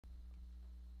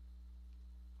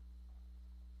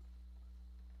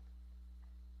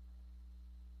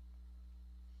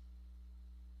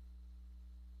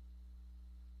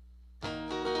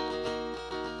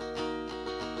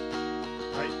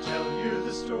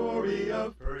story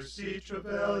of Percy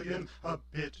Trevelyan, a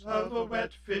bit of a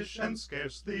wet fish and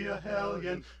scarcely a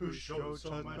hellion, who showed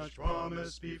so much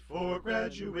promise before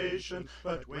graduation,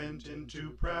 but went into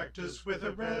practice with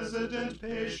a resident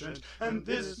patient. And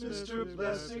this Mr.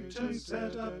 Blessington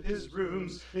set up his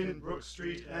rooms in Brook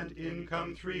Street, and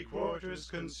income 3/4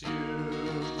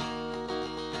 consumed.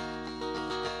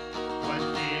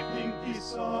 One evening he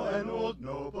saw an old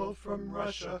noble from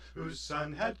Russia, whose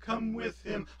son had come with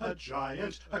him, a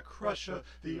giant, a crusher.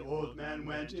 The old man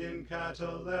went in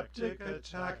cataleptic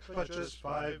attack, but just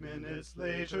 5 minutes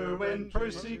later, when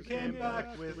Percy came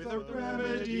back with a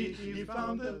remedy, he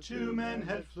found the 2 men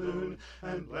had flown,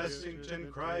 and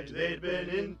Blessington cried they'd been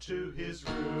into his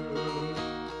room.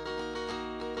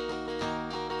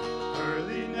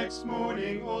 Early next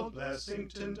morning old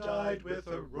Blessington died, with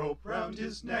a rope round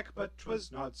his neck, but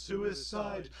 'twas not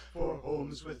suicide, for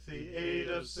Holmes with the aid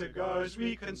of cigars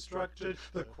reconstructed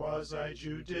the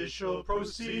quasi-judicial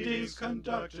proceedings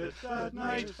conducted. That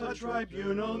night a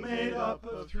tribunal made up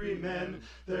of 3 men,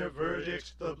 their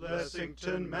verdict, the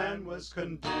Blessington man was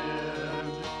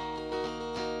condemned.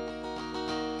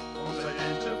 Holmes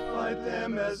identified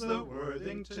them as the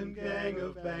Worthington gang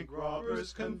of bank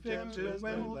robbers convicted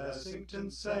when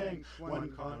Blessington sang.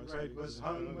 One convict was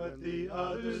hung, but the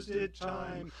others did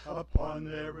time upon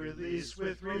their release,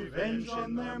 with revenge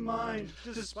on their mind,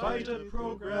 despite a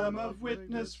program of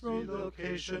witness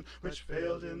relocation which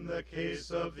failed in the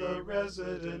case of the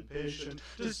resident patient.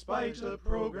 Despite a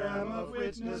program of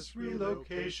witness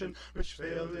relocation which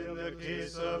failed in the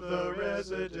case of the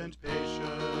resident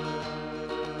patient.